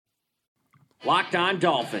Locked On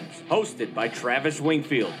Dolphins, hosted by Travis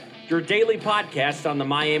Wingfield, your daily podcast on the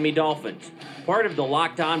Miami Dolphins, part of the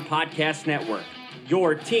Locked On Podcast Network,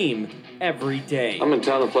 your team every day. I'm in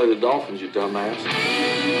town to play the Dolphins, you dumbass.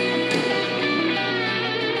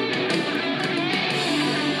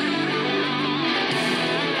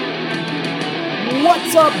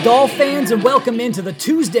 What's up, Dolph fans, and welcome into the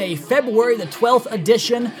Tuesday, February the 12th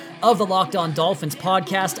edition of the Locked On Dolphins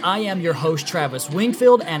podcast. I am your host, Travis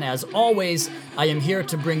Wingfield, and as always, I am here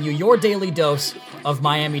to bring you your daily dose of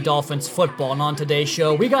Miami Dolphins football. And on today's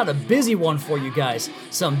show, we got a busy one for you guys.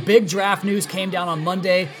 Some big draft news came down on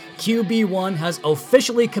Monday. QB1 has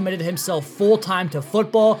officially committed himself full-time to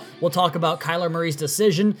football. We'll talk about Kyler Murray's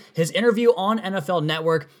decision, his interview on NFL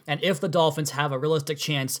Network, and if the Dolphins have a realistic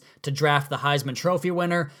chance to draft the Heisman Trophy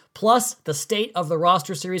winner. Plus, the state of the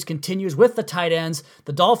roster series continues with the tight ends,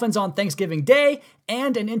 the Dolphins on Thanksgiving Day,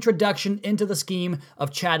 and an introduction into the scheme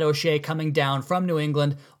of Chad O'Shea coming down from New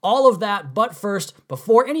England. All of that, but first,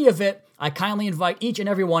 before any of it, I kindly invite each and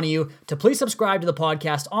every one of you to please subscribe to the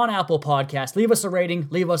podcast on Apple Podcasts. Leave us a rating,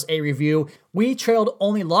 leave us a review. We trailed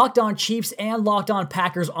only Locked On Chiefs and Locked On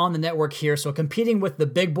Packers on the network here, so competing with the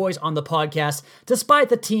big boys on the podcast, despite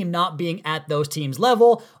the team not being at those teams'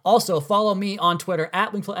 level. Also, follow me on Twitter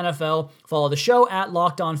at WingfieldNFL. Follow the show at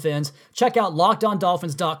Locked On Fins. Check out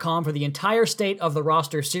LockedOnDolphins.com for the entire state of the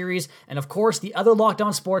roster series, and of course, the other Locked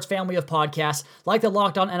On Sports family of podcasts, like the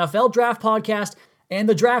Locked On NFL Draft Podcast, and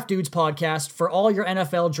the Draft Dudes podcast for all your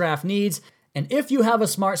NFL draft needs. And if you have a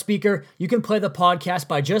smart speaker, you can play the podcast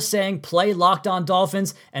by just saying play Locked On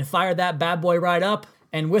Dolphins and fire that bad boy right up.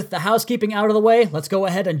 And with the housekeeping out of the way, let's go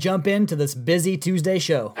ahead and jump into this busy Tuesday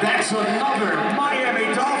show. That's another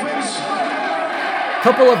Miami Dolphins.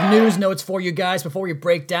 Couple of news notes for you guys before we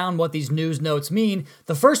break down what these news notes mean.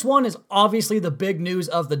 The first one is obviously the big news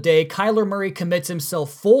of the day. Kyler Murray commits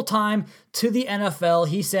himself full-time to the NFL.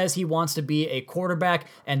 He says he wants to be a quarterback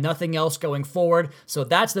and nothing else going forward. So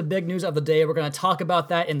that's the big news of the day. We're going to talk about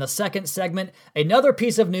that in the second segment. Another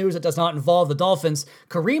piece of news that does not involve the Dolphins.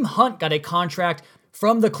 Kareem Hunt got a contract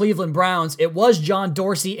from the Cleveland Browns. It was John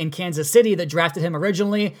Dorsey in Kansas City that drafted him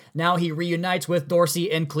originally. Now he reunites with Dorsey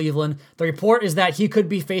in Cleveland. The report is that he could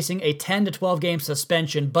be facing a 10 to 12 game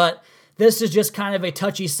suspension, but this is just kind of a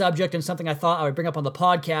touchy subject and something I thought I would bring up on the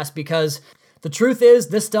podcast because the truth is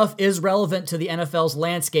this stuff is relevant to the NFL's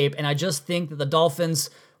landscape, and I just think that the Dolphins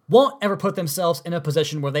won't ever put themselves in a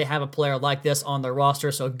position where they have a player like this on their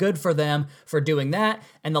roster, so good for them for doing that.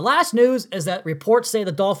 And the last news is that reports say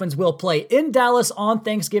the Dolphins will play in Dallas on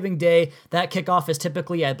Thanksgiving Day. That kickoff is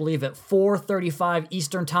typically, I believe, at 4:35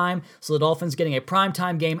 Eastern Time, so the Dolphins getting a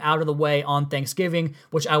primetime game out of the way on Thanksgiving,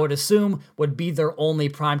 which I would assume would be their only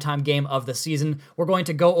primetime game of the season. We're going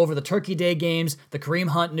to go over the Turkey Day games, the Kareem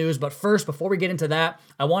Hunt news, but first, before we get into that,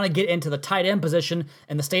 I want to get into the tight end position,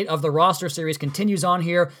 and the state of the roster series continues on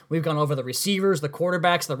here. We've gone over the receivers, the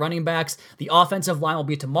quarterbacks, the running backs. The offensive line will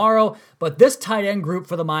be tomorrow. But this tight end group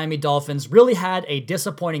for the Miami Dolphins really had a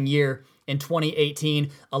disappointing year in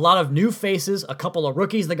 2018. A lot of new faces, a couple of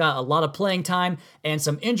rookies that got a lot of playing time, and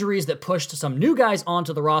some injuries that pushed some new guys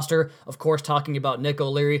onto the roster. Of course, talking about Nick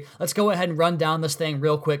O'Leary. Let's go ahead and run down this thing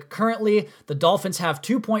real quick. Currently, the Dolphins have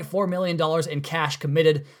 $2.4 million in cash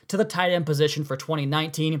committed to the tight end position for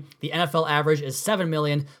 2019. The NFL average is $7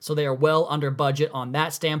 million, so they are well under budget on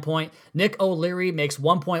that standpoint. Nick O'Leary makes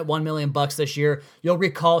 $1.1 million this year. You'll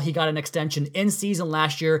recall he got an extension in season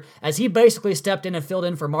last year as he basically stepped in and filled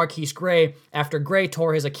in for Marquise Gray after Gray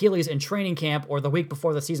tore his Achilles in training camp or the week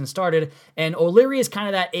before the season started. And O'Leary is kind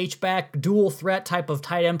of that H-back dual threat type of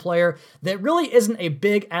tight end player that really isn't a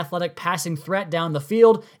big athletic passing threat down the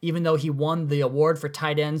field, even though he won the award for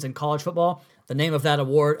tight ends in college football. The name of that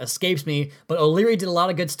award escapes me, but O'Leary did a lot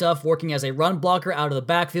of good stuff working as a run blocker out of the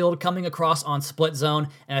backfield, coming across on split zone,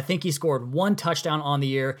 and I think he scored 1 touchdown on the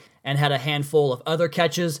year and had a handful of other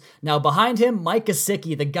catches. Now behind him, Mike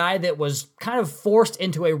Gesicki, the guy that was kind of forced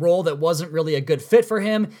into a role that wasn't really a good fit for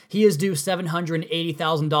him. He is due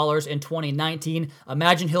 $780,000 in 2019.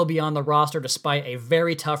 Imagine he'll be on the roster despite a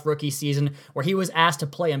very tough rookie season where he was asked to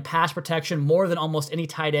play in pass protection more than almost any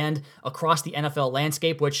tight end across the NFL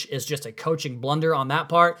landscape, which is just a coaching blunder on that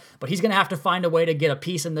part. But he's going to have to find a way to get a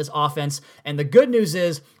piece in this offense. And the good news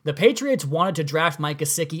is the Patriots wanted to draft Mike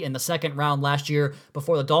Gesicki in the second round last year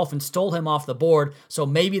before the Dolphins stole him off the board, so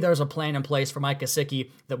maybe there's a plan in place for Mike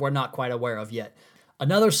Gesicki that we're not quite aware of yet.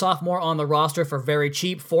 Another sophomore on the roster for very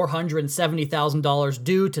cheap, $470,000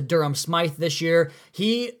 due to Durham Smythe this year.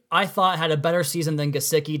 He, I thought, had a better season than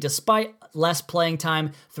Gesicki, despite less playing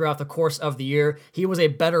time throughout the course of the year. He was a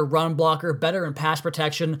better run blocker, better in pass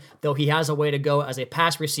protection, though he has a way to go as a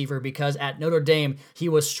pass receiver because at Notre Dame, he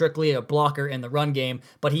was strictly a blocker in the run game.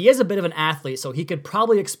 But he is a bit of an athlete, so he could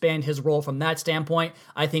probably expand his role from that standpoint.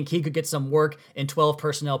 I think he could get some work in 12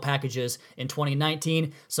 personnel packages in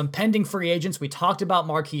 2019. Some pending free agents. We talked about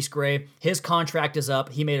Marquise Gray. His contract is up.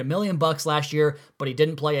 He made $1 million last year, but he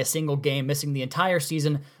didn't play a single game, missing the entire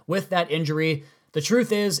season with that injury. The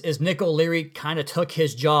truth is Nick O'Leary kind of took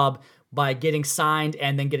his job by getting signed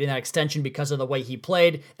and then getting that extension because of the way he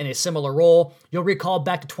played in a similar role. You'll recall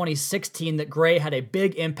back to 2016 that Gray had a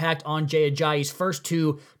big impact on Jay Ajayi's first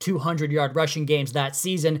two 200-yard rushing games that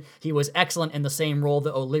season. He was excellent in the same role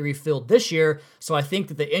that O'Leary filled this year. So I think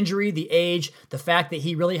that the injury, the age, the fact that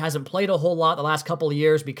he really hasn't played a whole lot the last couple of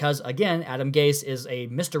years because, again, Adam Gase is a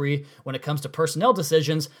mystery when it comes to personnel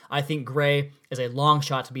decisions, I think Gray is a long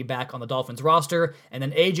shot to be back on the Dolphins roster. And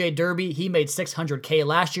then AJ Derby, he made $600K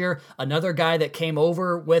last year. Another guy that came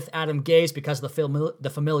over with Adam Gase because of the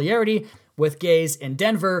familiarity with Gase in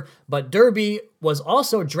Denver. But Derby was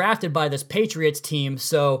also drafted by this Patriots team,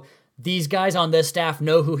 so these guys on this staff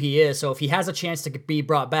know who he is. So if he has a chance to be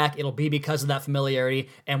brought back, it'll be because of that familiarity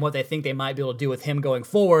and what they think they might be able to do with him going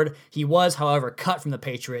forward. He was, however, cut from the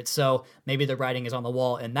Patriots, so maybe the writing is on the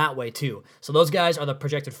wall in that way too. So those guys are the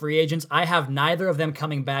projected free agents. I have neither of them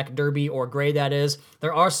coming back, Derby or Gray, that is.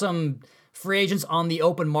 There are some free agents on the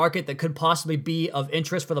open market that could possibly be of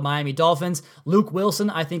interest for the Miami Dolphins. Luke Wilson,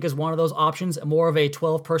 I think, is one of those options, more of a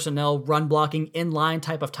 12 personnel run blocking inline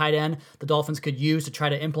type of tight end the Dolphins could use to try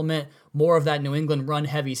to implement more of that New England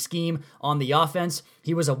run-heavy scheme on the offense.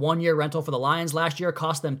 He was a one-year rental for the Lions last year,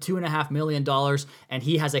 cost them $2.5 million, and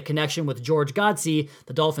he has a connection with George Godsey,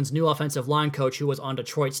 the Dolphins' new offensive line coach who was on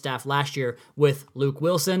Detroit's staff last year with Luke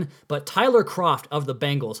Wilson. But Tyler Kroft of the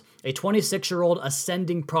Bengals, a 26-year-old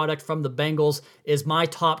ascending product from the Bengals, is my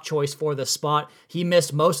top choice for this spot. He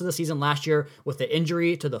missed most of the season last year with the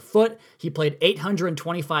injury to the foot. He played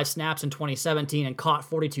 825 snaps in 2017 and caught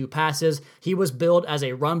 42 passes. He was billed as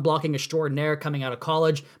a run-blocking extraordinaire coming out of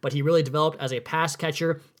college, but he really developed as a pass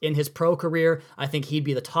catcher in his pro career. I think he'd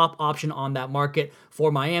be the top option on that market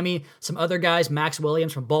for Miami. Some other guys, Max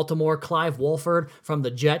Williams from Baltimore, Clive Wolford from the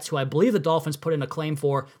Jets, who I believe the Dolphins put in a claim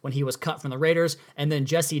for when he was cut from the Raiders, and then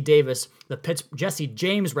Jesse James, the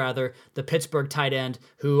Pittsburgh tight end,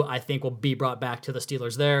 who I think will be brought back to the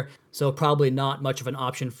Steelers there. So probably not much of an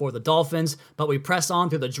option for the Dolphins, but we press on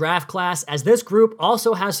through the draft class as this group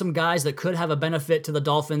also has some guys that could have a benefit to the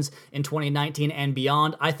Dolphins in 2019 and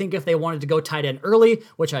beyond. I think if they wanted to go tight end early,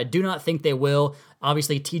 which I do not think they will,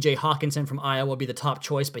 obviously TJ Hawkinson from Iowa will be the top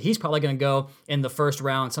choice, but he's probably going to go in the first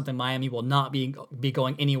round, something Miami will not be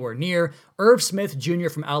going anywhere near. Irv Smith Jr.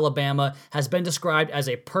 from Alabama has been described as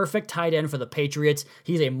a perfect tight end for the Patriots.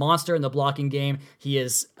 He's a monster in the blocking game. He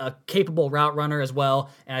is a capable route runner as well,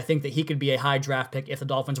 and I think that he could be a high draft pick if the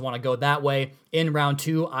Dolphins want to go that way. In round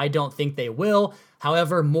 2, I don't think they will.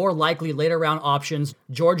 However, more likely later round options,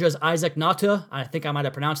 Georgia's Isaac Nata, I think I might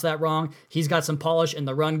have pronounced that wrong. He's got some polish in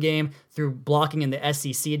the run game through blocking in the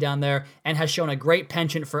SEC down there and has shown a great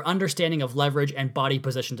penchant for understanding of leverage and body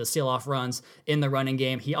position to seal off runs in the running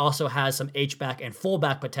game. He also has some H-back and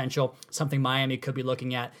fullback potential, something Miami could be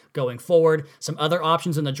looking at going forward. Some other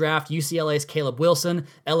options in the draft, UCLA's Caleb Wilson,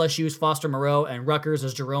 LSU's Foster Moreau, and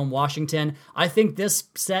Rutgers' Jerome Washington. I think this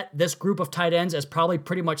group of tight ends is probably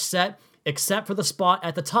pretty much set, except for the spot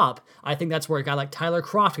at the top. I think that's where a guy like Tyler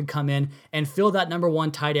Kroft could come in and fill that number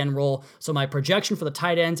 1 tight end role. So my projection for the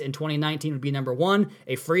tight ends in 2019 would be number 1,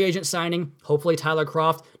 a free agent signing, hopefully Tyler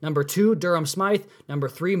Kroft, number 2, Durham Smythe, number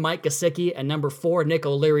 3, Mike Gesicki, and number 4, Nick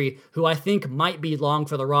O'Leary, who I think might be long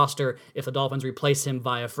for the roster if the Dolphins replace him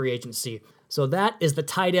via free agency. So that is the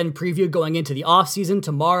tight end preview going into the offseason.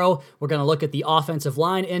 Tomorrow, we're going to look at the offensive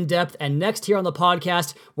line in depth. And next here on the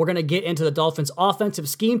podcast, we're going to get into the Dolphins offensive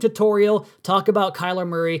scheme tutorial, talk about Kyler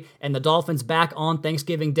Murray and the Dolphins back on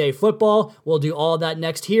Thanksgiving Day football. We'll do all of that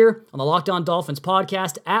next here on the Locked On Dolphins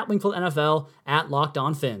podcast at Wingfield NFL at Locked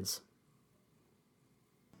On Fins.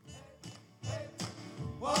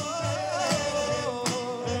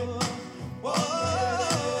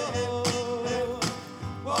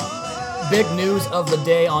 Big news of the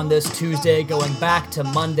day on this Tuesday, going back to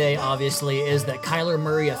Monday, obviously, is that Kyler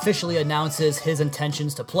Murray officially announces his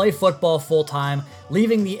intentions to play football full-time,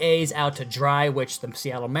 leaving the A's out to dry, which the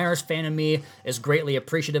Seattle Mariners fan in me is greatly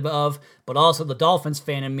appreciative of, but also the Dolphins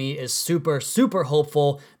fan in me is super, super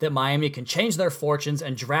hopeful that Miami can change their fortunes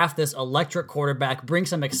and draft this electric quarterback, bring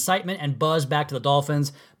some excitement and buzz back to the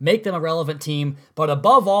Dolphins, make them a relevant team, but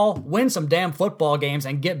above all, win some damn football games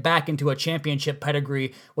and get back into a championship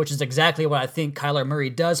pedigree, which is exactly exactly what I think Kyler Murray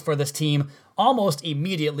does for this team almost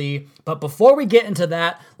immediately. But before we get into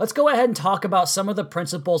that, let's go ahead and talk about some of the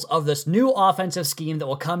principles of this new offensive scheme that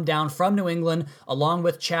will come down from New England, along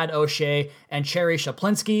with Chad O'Shea and Cherry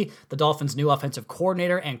Shaplinsky, the Dolphins' new offensive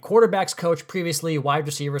coordinator and quarterbacks coach, previously wide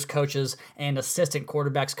receivers coaches and assistant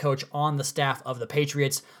quarterbacks coach on the staff of the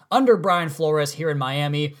Patriots under Brian Flores here in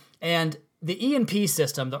Miami. And the E&P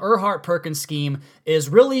system, the Erhardt-Perkins scheme, is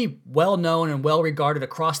really well known and well regarded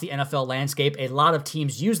across the NFL landscape. A lot of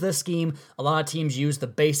teams use this scheme. A lot of teams use the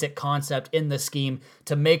basic concept in this scheme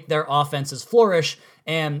to make their offenses flourish.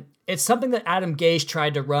 And it's something that Adam Gase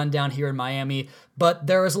tried to run down here in Miami, but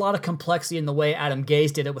there is a lot of complexity in the way Adam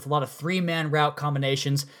Gase did it with a lot of three-man route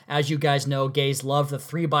combinations. As you guys know, Gase loved the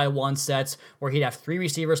 3-by-1 sets where he'd have three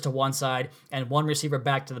receivers to one side and one receiver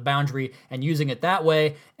back to the boundary and using it that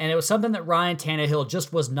way. And it was something that Ryan Tannehill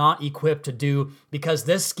just was not equipped to do because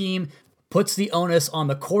this scheme puts the onus on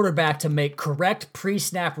the quarterback to make correct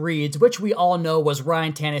pre-snap reads, which we all know was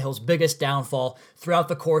Ryan Tannehill's biggest downfall throughout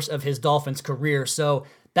the course of his Dolphins career. So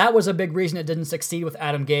that was a big reason it didn't succeed with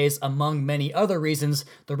Adam Gase, among many other reasons.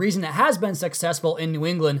 The reason it has been successful in New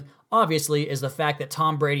England, obviously, is the fact that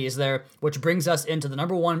Tom Brady is there, which brings us into the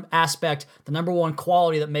number one aspect, the number one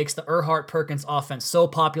quality that makes the Erhardt-Perkins offense so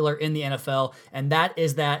popular in the NFL, and that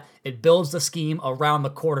is that it builds the scheme around the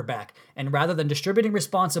quarterback. And rather than distributing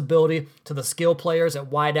responsibility to the skill players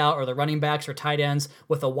at wideout or the running backs or tight ends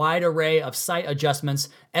with a wide array of sight adjustments,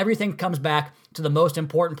 everything comes back to the most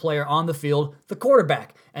important player on the field, the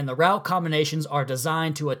quarterback. And the route combinations are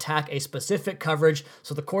designed to attack a specific coverage,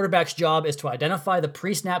 so the quarterback's job is to identify the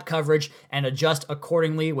pre-snap coverage and adjust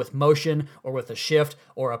accordingly with motion or with a shift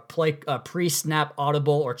or a pre-snap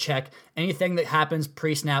audible or check. Anything that happens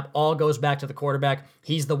pre-snap all goes back to the quarterback.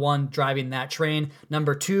 He's the one driving that train.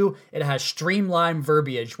 Number two, it has streamlined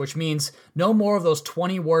verbiage, which means no more of those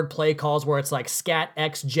 20-word play calls where it's like scat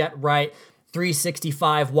X jet right,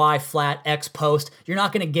 365 Y flat X post. You're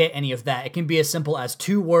not going to get any of that. It can be as simple as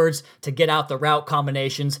 2 words to get out the route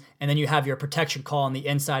combinations, and then you have your protection call on the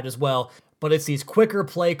inside as well. But it's these quicker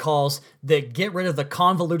play calls that get rid of the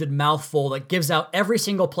convoluted mouthful that gives out every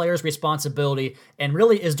single player's responsibility and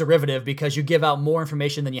really is derivative because you give out more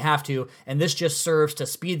information than you have to, and this just serves to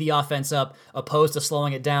speed the offense up opposed to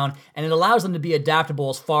slowing it down, and it allows them to be adaptable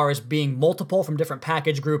as far as being multiple from different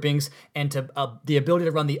package groupings and to the ability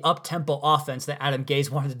to run the up-tempo offense that Adam Gase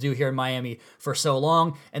wanted to do here in Miami for so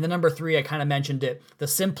long. And then number 3, I kind of mentioned it, the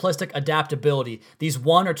simplistic adaptability, these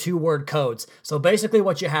 1 or 2 word codes. So basically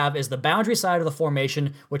what you have is the boundary side of the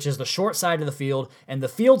formation, which is the short side of the field, and the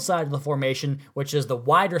field side of the formation, which is the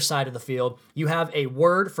wider side of the field. You have a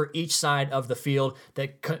word for each side of the field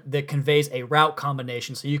that conveys a route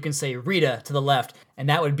combination. So you can say Rita to the left, and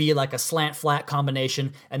that would be like a slant flat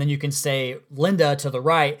combination. And then you can say Linda to the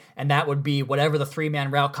right, and that would be whatever the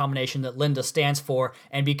 3-man route combination that Linda stands for.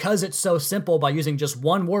 And because it's so simple by using just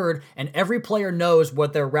 1 word and every player knows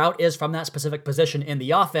what their route is from that specific position in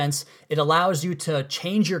the offense, it allows you to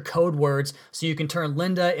change your code words so you can turn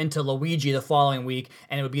Linda into Luigi the following week,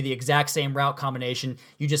 and it would be the exact same route combination.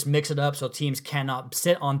 You just mix it up so teams cannot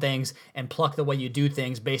sit on things and pluck the way you do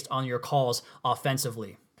things based on your calls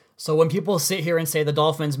offensively. So when people sit here and say the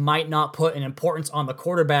Dolphins might not put an importance on the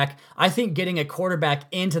quarterback, I think getting a quarterback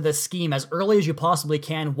into the scheme as early as you possibly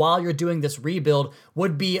can while you're doing this rebuild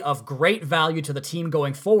would be of great value to the team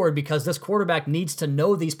going forward, because this quarterback needs to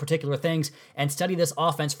know these particular things and study this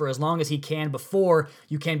offense for as long as he can before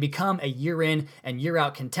you can become a year-in and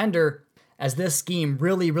year-out contender, as this scheme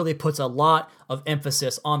really puts a lot of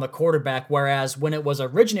emphasis on the quarterback, whereas when it was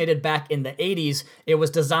originated back in the 80s, it was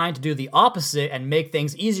designed to do the opposite and make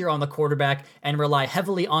things easier on the quarterback and rely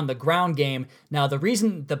heavily on the ground game. Now, the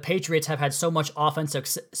reason the Patriots have had so much offensive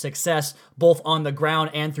success both on the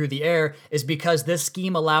ground and through the air is because this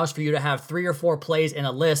scheme allows for you to have 3 or 4 plays in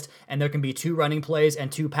a list, and there can be 2 running plays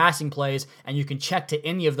and 2 passing plays, and you can check to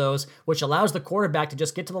any of those, which allows the quarterback to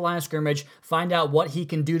just get to the line of scrimmage, find out what he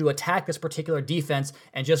can do to attack this particular defense,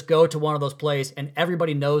 and just go to one of those plays, and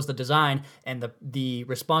everybody knows the design and the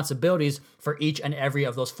responsibilities for each and every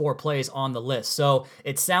of those 4 plays on the list. So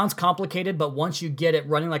it sounds complicated, but once you get it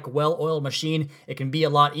running like a well-oiled machine, it can be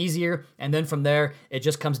a lot easier, and then from there, it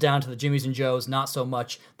just comes down to the Jimmies and Joes, not so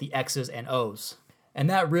much the X's and O's. And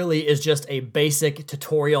that really is just a basic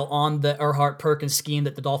tutorial on the Erhardt-Perkins scheme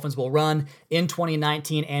that the Dolphins will run in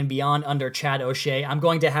 2019 and beyond under Chad O'Shea. I'm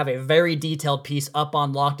going to have a very detailed piece up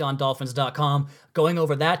on LockedOnDolphins.com going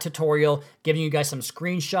over that tutorial, giving you guys some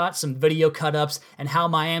screenshots, some video cut-ups, and how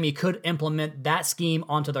Miami could implement that scheme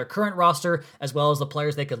onto their current roster, as well as the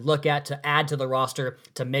players they could look at to add to the roster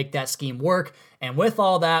to make that scheme work. And with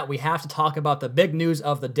all that, we have to talk about the big news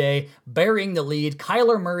of the day, burying the lead.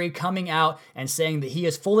 Kyler Murray coming out and saying that he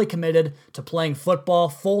is fully committed to playing football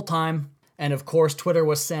full-time. And of course, Twitter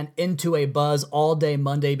was sent into a buzz all day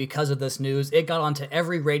Monday because of this news. It got onto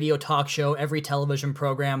every radio talk show, every television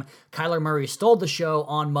program. Kyler Murray stole the show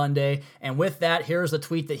on Monday. And with that, here's the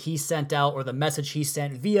tweet that he sent out, or the message he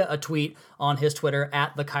sent via a tweet on his Twitter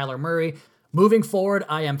at the Kyler Murray. Moving forward,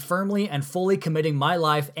 I am firmly and fully committing my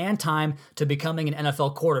life and time to becoming an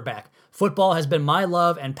NFL quarterback. Football has been my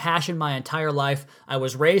love and passion my entire life. I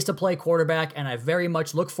was raised to play quarterback, and I very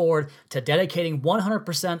much look forward to dedicating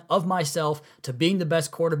 100% of myself to being the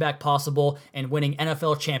best quarterback possible and winning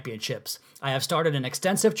NFL championships. I have started an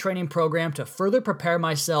extensive training program to further prepare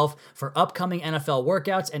myself for upcoming NFL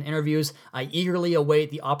workouts and interviews. I eagerly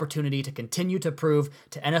await the opportunity to continue to prove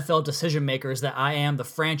to NFL decision makers that I am the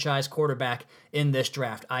franchise quarterback in this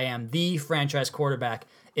draft. I am the franchise quarterback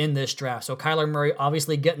in this draft. So Kyler Murray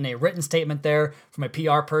obviously getting a written statement there from a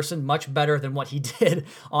PR person, much better than what he did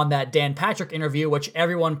on that Dan Patrick interview, which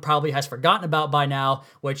everyone probably has forgotten about by now,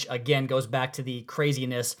 which again goes back to the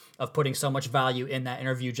craziness of putting so much value in that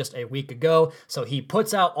interview just a week ago. So he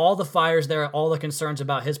puts out all the fires there, all the concerns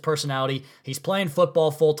about his personality. He's playing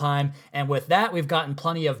football full time. And with that, we've gotten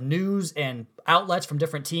plenty of news and outlets from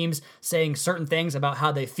different teams saying certain things about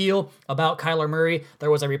how they feel about Kyler Murray.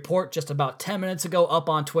 There was a report just about 10 minutes ago up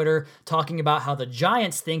on Twitter talking about how the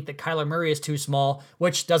Giants think that Kyler Murray is too small,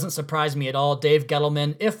 which doesn't surprise me at all. Dave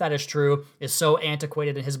Gettleman, if that is true, is so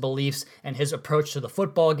antiquated in his beliefs and his approach to the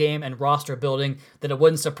football game and roster building that it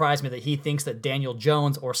wouldn't surprise me that he thinks that Daniel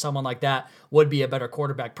Jones or someone like that would be a better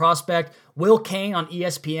quarterback prospect. Will Cain on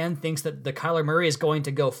ESPN thinks that the Kyler Murray is going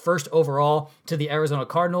to go first overall to the Arizona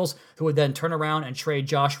Cardinals, who would then turn around and trade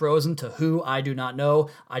Josh Rosen to who I do not know.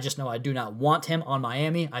 I just know I do not want him on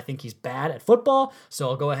Miami. I think he's bad at football, so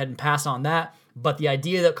I'll go ahead and pass on that. But the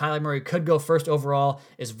idea that Kyler Murray could go first overall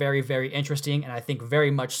is very, very interesting, and I think very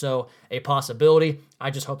much so a possibility. I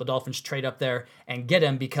just hope the Dolphins trade up there and get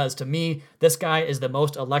him, because to me, this guy is the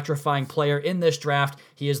most electrifying player in this draft.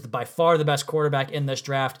 He is by far the best quarterback in this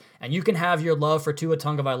draft, and you can have your love for Tua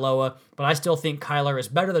Tagovailoa, but I still think Kyler is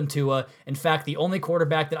better than Tua. In fact, the only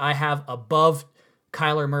quarterback that I have above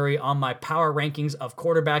Kyler Murray on my power rankings of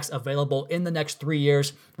quarterbacks available in the next 3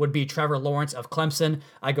 years would be Trevor Lawrence of Clemson.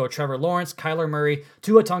 I go Trevor Lawrence, Kyler Murray,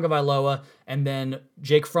 Tua Tagovailoa, and then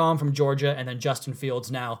Jake Fromm from Georgia, and then Justin Fields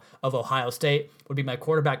now of Ohio State would be my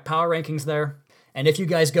quarterback power rankings there. And if you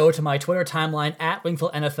guys go to my Twitter timeline at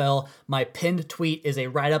Wingfield NFL, my pinned tweet is a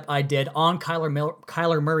write-up I did on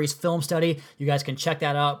Kyler Murray's film study. You guys can check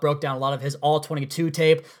that out. Broke down a lot of his all-22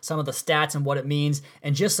 tape, some of the stats and what it means,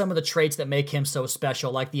 and just some of the traits that make him so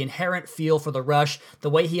special, like the inherent feel for the rush, the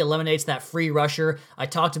way he eliminates that free rusher. I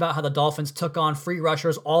talked about how the Dolphins took on free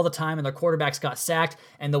rushers all the time and their quarterbacks got sacked,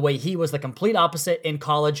 and the way he was the complete opposite in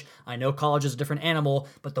college. I know college is a different animal,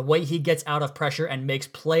 but the way he gets out of pressure and makes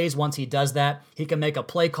plays once he does that, he can make a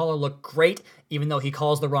play caller look great, even though he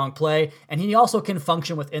calls the wrong play, and he also can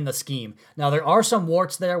function within the scheme. Now, there are some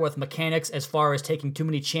warts there with mechanics as far as taking too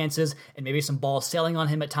many chances and maybe some balls sailing on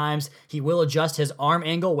him at times. He will adjust his arm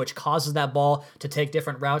angle, which causes that ball to take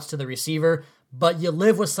different routes to the receiver. But you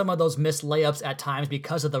live with some of those missed layups at times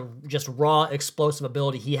because of the just raw explosive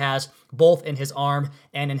ability he has, both in his arm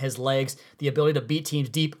and in his legs. The ability to beat teams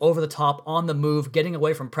deep, over the top, on the move, getting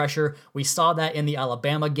away from pressure. We saw that in the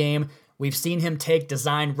Alabama game. We've seen him take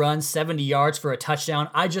design runs 70 yards for a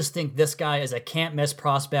touchdown. I just think this guy is a can't-miss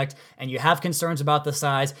prospect, and you have concerns about the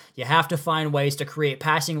size. You have to find ways to create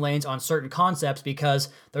passing lanes on certain concepts, because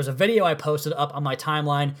there's a video I posted up on my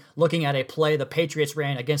timeline looking at a play the Patriots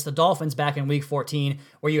ran against the Dolphins back in Week 14,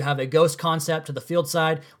 where you have a ghost concept to the field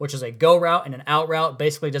side, which is a go route and an out route,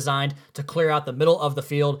 basically designed to clear out the middle of the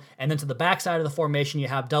field. And then to the backside of the formation, you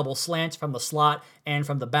have double slants from the slot and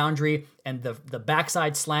from the boundary, and the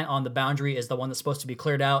backside slant on the boundary is the one that's supposed to be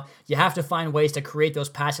cleared out. You have to find ways to create those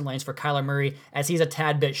passing lanes for Kyler Murray, as he's a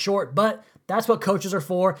tad bit short, but that's what coaches are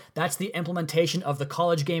for. That's the implementation of the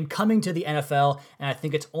college game coming to the NFL, and I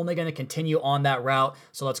think it's only going to continue on that route.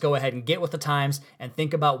 So let's go ahead and get with the times and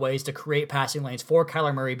think about ways to create passing lanes for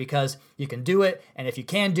Kyler Murray, because you can do it, and if you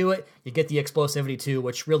can do it, you get the explosivity too,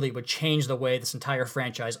 which really would change the way this entire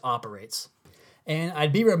franchise operates. And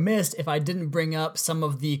I'd be remiss if I didn't bring up some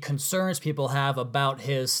of the concerns people have about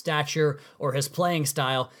his stature or his playing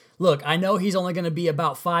style. Look, I know he's only going to be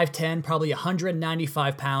about 5'10", probably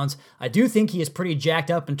 195 pounds. I do think he is pretty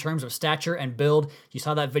jacked up in terms of stature and build. You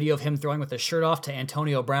saw that video of him throwing with his shirt off to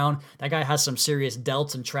Antonio Brown. That guy has some serious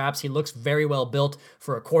delts and traps. He looks very well built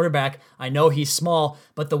for a quarterback. I know he's small,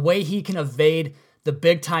 but the way he can evade the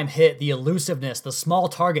big-time hit, the elusiveness, the small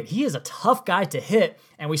target. He is a tough guy to hit,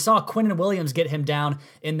 and we saw Quinnen Williams get him down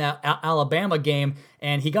in that Alabama game,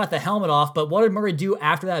 and he got the helmet off, but what did Murray do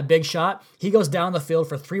after that big shot? He goes down the field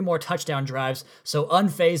for 3 more touchdown drives, so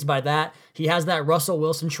unfazed by that. He has that Russell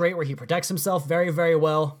Wilson trait where he protects himself very, very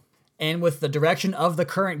well. And with the direction of the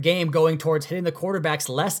current game going towards hitting the quarterbacks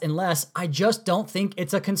less and less, I just don't think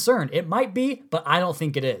it's a concern. It might be, but I don't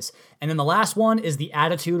think it is. And then the last one is the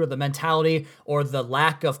attitude or the mentality or the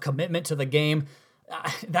lack of commitment to the game.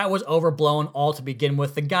 That was overblown all to begin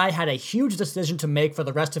with. The guy had a huge decision to make for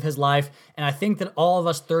the rest of his life, and I think that all of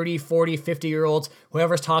us 30, 40, 50-year-olds,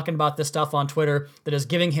 whoever's talking about this stuff on Twitter, that is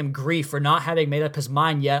giving him grief for not having made up his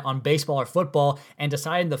mind yet on baseball or football and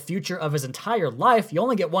deciding the future of his entire life, you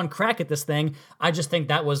only get one crack at this thing. I just think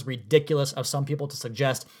that was ridiculous of some people to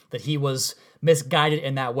suggest that he was misguided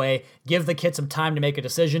in that way. Give the kid some time to make a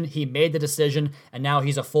decision. He made the decision, and now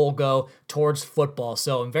he's a full go towards football.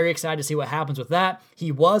 So I'm very excited to see what happens with that.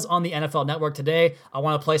 He was on the NFL Network today. I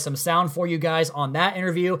want to play some sound for you guys on that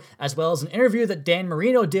interview, as well as an interview that Dan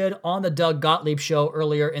Marino did on the Doug Gottlieb show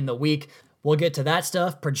earlier in the week. We'll get to that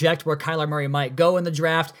stuff, project where Kyler Murray might go in the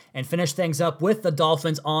draft, and finish things up with the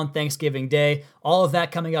Dolphins on Thanksgiving Day. All of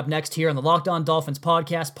that coming up next here on the Locked On Dolphins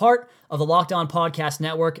podcast, part of the Locked On Podcast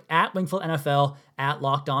Network at Wingfield NFL at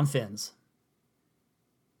Locked On Fins.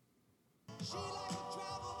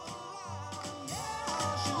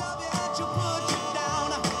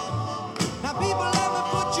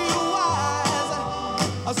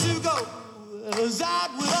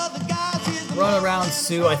 Run Around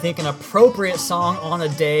Sue, I think an appropriate song on a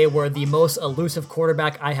day where the most elusive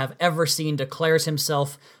quarterback I have ever seen declares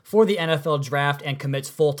himself for the NFL draft and commits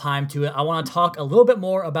full time to it. I want to talk a little bit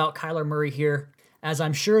more about Kyler Murray here, as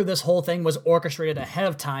I'm sure this whole thing was orchestrated ahead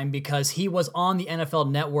of time because he was on the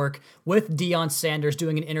NFL Network with Deion Sanders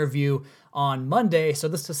doing an interview on Monday. So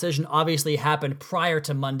this decision obviously happened prior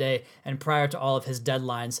to Monday and prior to all of his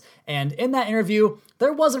deadlines. And in that interview,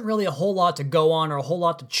 there wasn't really a whole lot to go on or a whole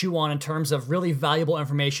lot to chew on in terms of really valuable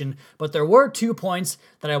information, but there were 2 points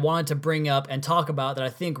that I wanted to bring up and talk about that I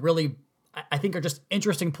think are just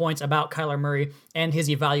interesting points about Kyler Murray and his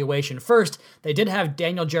evaluation. First, they did have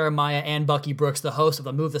Daniel Jeremiah and Bucky Brooks, the host of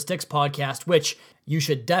the Move the Sticks podcast, which you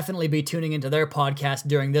should definitely be tuning into their podcast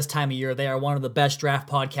during this time of year. They are one of the best draft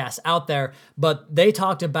podcasts out there, but they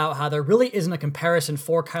talked about how there really isn't a comparison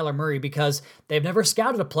for Kyler Murray because they've never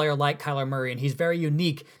scouted a player like Kyler Murray, and he's very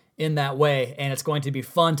unique in that way, and it's going to be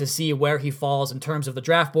fun to see where he falls in terms of the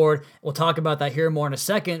draft board. We'll talk about that here more in a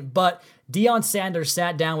second, but Deion Sanders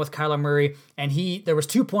sat down with Kyler Murray, and there was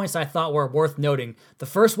 2 points I thought were worth noting. The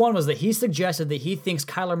first one was that he suggested that he thinks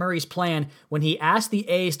Kyler Murray's plan when he asked the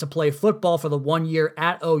A's to play football for the 1 year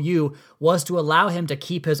at OU was to allow him to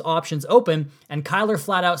keep his options open, and Kyler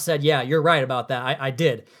flat out said, yeah, you're right about that. I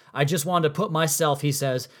did. I just wanted to put myself, he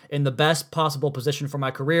says, in the best possible position for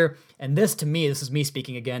my career, and this to me, this is me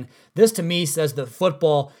speaking again, this to me says that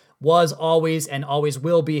football was always and always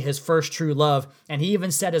will be his first true love, and he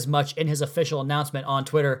even said as much in his official announcement on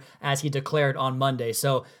Twitter as he declared on Monday.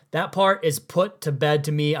 So that part is put to bed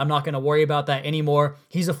to me. I'm not going to worry about that anymore.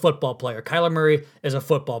 He's a football player. Kyler Murray is a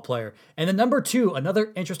football player. And then number 2,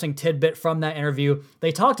 another interesting tidbit from that interview,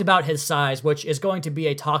 they talked about his size, which is going to be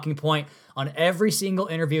a talking point on every single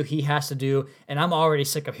interview he has to do, and I'm already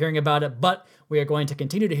sick of hearing about it, but we are going to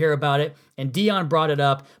continue to hear about it, and Deion brought it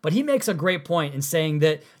up, but he makes a great point in saying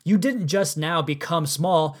that you didn't just now become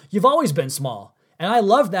small, you've always been small. And I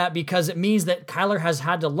love that because it means that Kyler has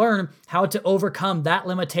had to learn how to overcome that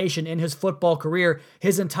limitation in his football career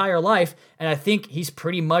his entire life, and I think he's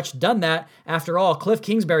pretty much done that. After all, Cliff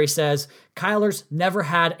Kingsbury says Kyler's never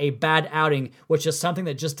had a bad outing, which is something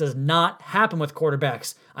that just does not happen with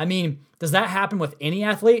quarterbacks. I mean, does that happen with any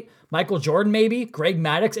athlete? Michael Jordan maybe? Greg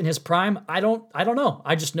Maddux in his prime? I don't know.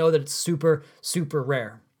 I just know that it's super, super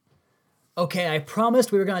rare. Okay, I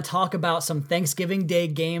promised we were going to talk about some Thanksgiving Day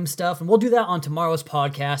game stuff, and we'll do that on tomorrow's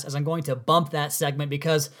podcast as I'm going to bump that segment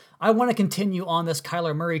because I want to continue on this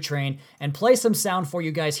Kyler Murray train and play some sound for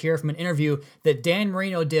you guys here from an interview that Dan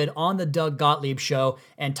Marino did on the Doug Gottlieb show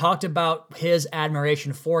and talked about his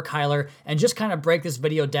admiration for Kyler and just kind of break this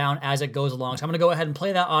video down as it goes along. So I'm going to go ahead and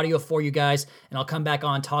play that audio for you guys, and I'll come back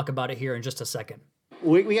on and talk about it here in just a second.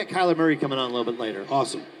 we got Kyler Murray coming on a little bit later.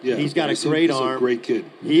 Awesome. Yeah. He's got a great arm. He's a great kid.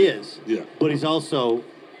 He is. Yeah. But he's also,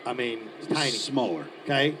 tiny. Smaller.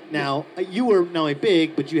 Okay? Now, you were not only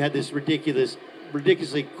big, but you had this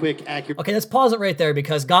ridiculously quick, accurate. Okay, let's pause it right there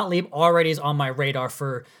because Gottlieb already is on my radar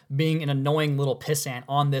for being an annoying little pissant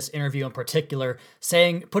on this interview in particular,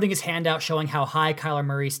 putting his hand out, showing how high Kyler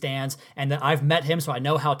Murray stands, and that I've met him, so I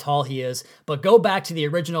know how tall he is. But go back to the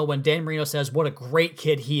original when Dan Marino says what a great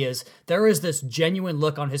kid he is. There is this genuine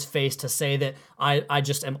look on his face to say that I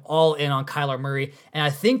just am all in on Kyler Murray, and I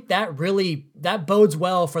think that bodes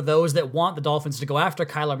well for those that want the Dolphins to go after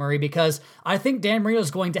Kyler Murray, because I think Dan Marino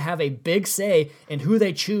is going to have a big say in who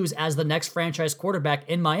they choose as the next franchise quarterback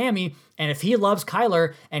in Miami. And if he loves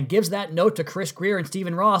Kyler and gives that note to Chris Grier and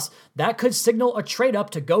Stephen Ross, that could signal a trade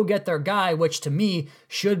up to go get their guy, which to me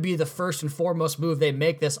should be the first and foremost move they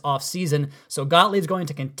make this offseason. So Gottlieb's going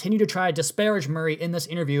to continue to try to disparage Murray in this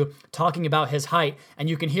interview, talking about his height. And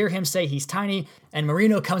you can hear him say he's tiny, and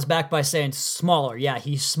Marino comes back by saying smaller. Yeah,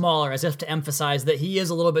 he's smaller, as if to emphasize that he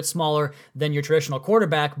is a little bit smaller than your traditional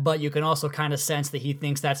quarterback, but you can also kind of sense that he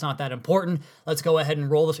thinks that's not that important. Let's go ahead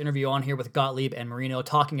and roll this interview on here with Gottlieb and Marino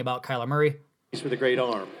talking about Kyler Murray. He's with a great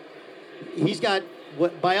arm. He's got,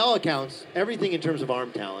 by all accounts, everything in terms of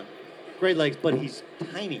arm talent. Great legs, but he's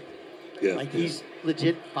tiny. Yeah. He's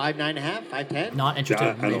legit 5'9.5", 5'10". Not interested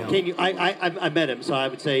in Marino. Can you? I met him, so I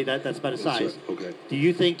would say that's about his size. Okay. Do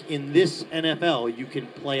you think in this NFL you can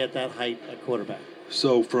play at that height at quarterback?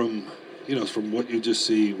 So from what you just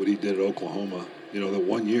see, what he did at Oklahoma, that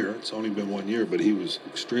 1 year, it's only been 1 year, but he was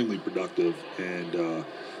extremely productive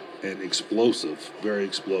and explosive, very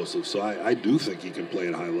explosive. So I do think he can play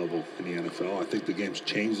at a high level in the NFL. I think the game's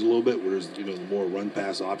changed a little bit, whereas the more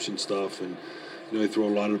run-pass option stuff, and they throw a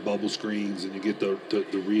lot of the bubble screens, and you get the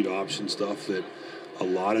read option stuff that a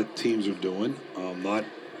lot of teams are doing.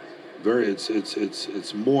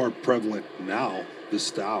 It's more prevalent now. This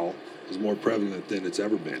style is more prevalent than it's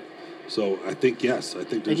ever been. So I think yes. I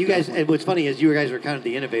think. And you guys, and what's funny is you guys were kind of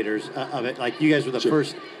the innovators of it. Like you guys were the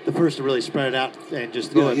first to really spread it out and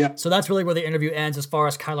just do it. Yeah. So that's really where the interview ends as far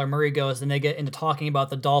as Kyler Murray goes. Then they get into talking about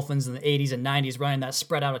the Dolphins in the 80s and 90s running that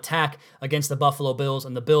spread out attack against the Buffalo Bills,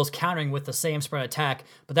 and the Bills countering with the same spread attack.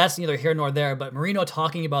 But that's neither here nor there. But Marino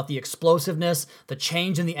talking about the explosiveness, the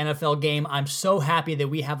change in the NFL game. I'm so happy that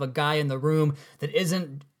we have a guy in the room that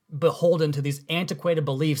isn't beholden to these antiquated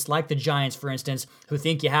beliefs like the Giants, for instance, who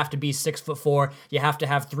think you have to be 6'4", you have to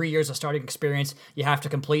have 3 years of starting experience, you have to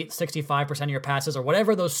complete 65% of your passes, or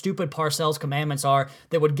whatever those stupid Parcells commandments are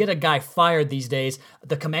that would get a guy fired these days.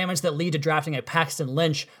 The commandments that lead to drafting a Paxton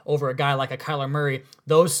Lynch over a guy like a Kyler Murray,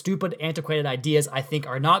 those stupid antiquated ideas I think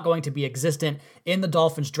are not going to be existent in the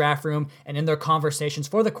Dolphins draft room and in their conversations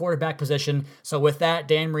for the quarterback position. So with that,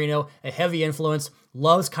 Dan Marino, a heavy influence,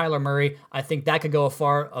 loves Kyler Murray. I think that could go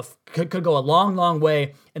could go a long, long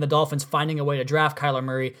way in the Dolphins finding a way to draft Kyler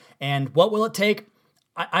Murray. And what will it take?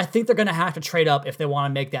 I think they're going to have to trade up if they want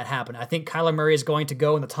to make that happen. I think Kyler Murray is going to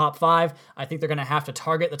go in the top 5. I think they're going to have to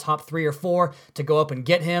target the top 3 or 4 to go up and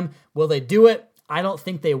get him. Will they do it? I don't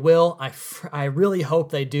think they will. I really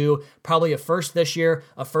hope they do. Probably a first this year,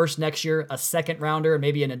 a first next year, a second rounder, and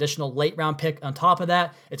maybe an additional late round pick on top of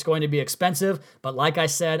that. It's going to be expensive, but like I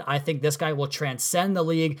said, I think this guy will transcend the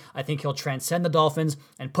league. I think he'll transcend the Dolphins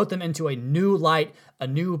and put them into a new light, a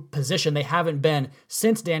new position they haven't been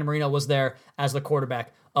since Dan Marino was there as the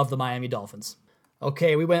quarterback of the Miami Dolphins.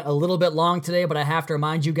 Okay, we went a little bit long today, but I have to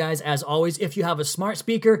remind you guys, as always, if you have a smart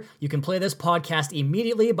speaker, you can play this podcast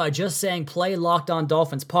immediately by just saying play Locked On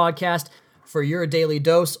Dolphins podcast for your daily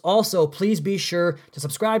dose. Also, please be sure to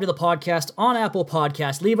subscribe to the podcast on Apple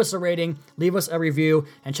Podcasts. Leave us a rating, leave us a review,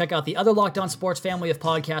 and check out the other Locked On Sports family of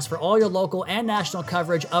podcasts for all your local and national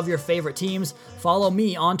coverage of your favorite teams. Follow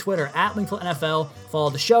me on Twitter at Wingfield NFL. Follow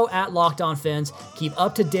the show at Locked On Fins. Keep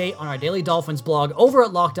up to date on our Daily Dolphins blog over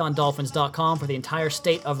at LockedOnDolphins.com for the entire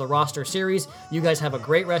state of the roster series. You guys have a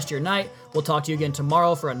great rest of your night. We'll talk to you again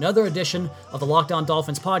tomorrow for another edition of the Locked On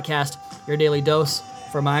Dolphins podcast, your daily dose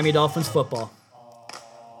for Miami Dolphins football.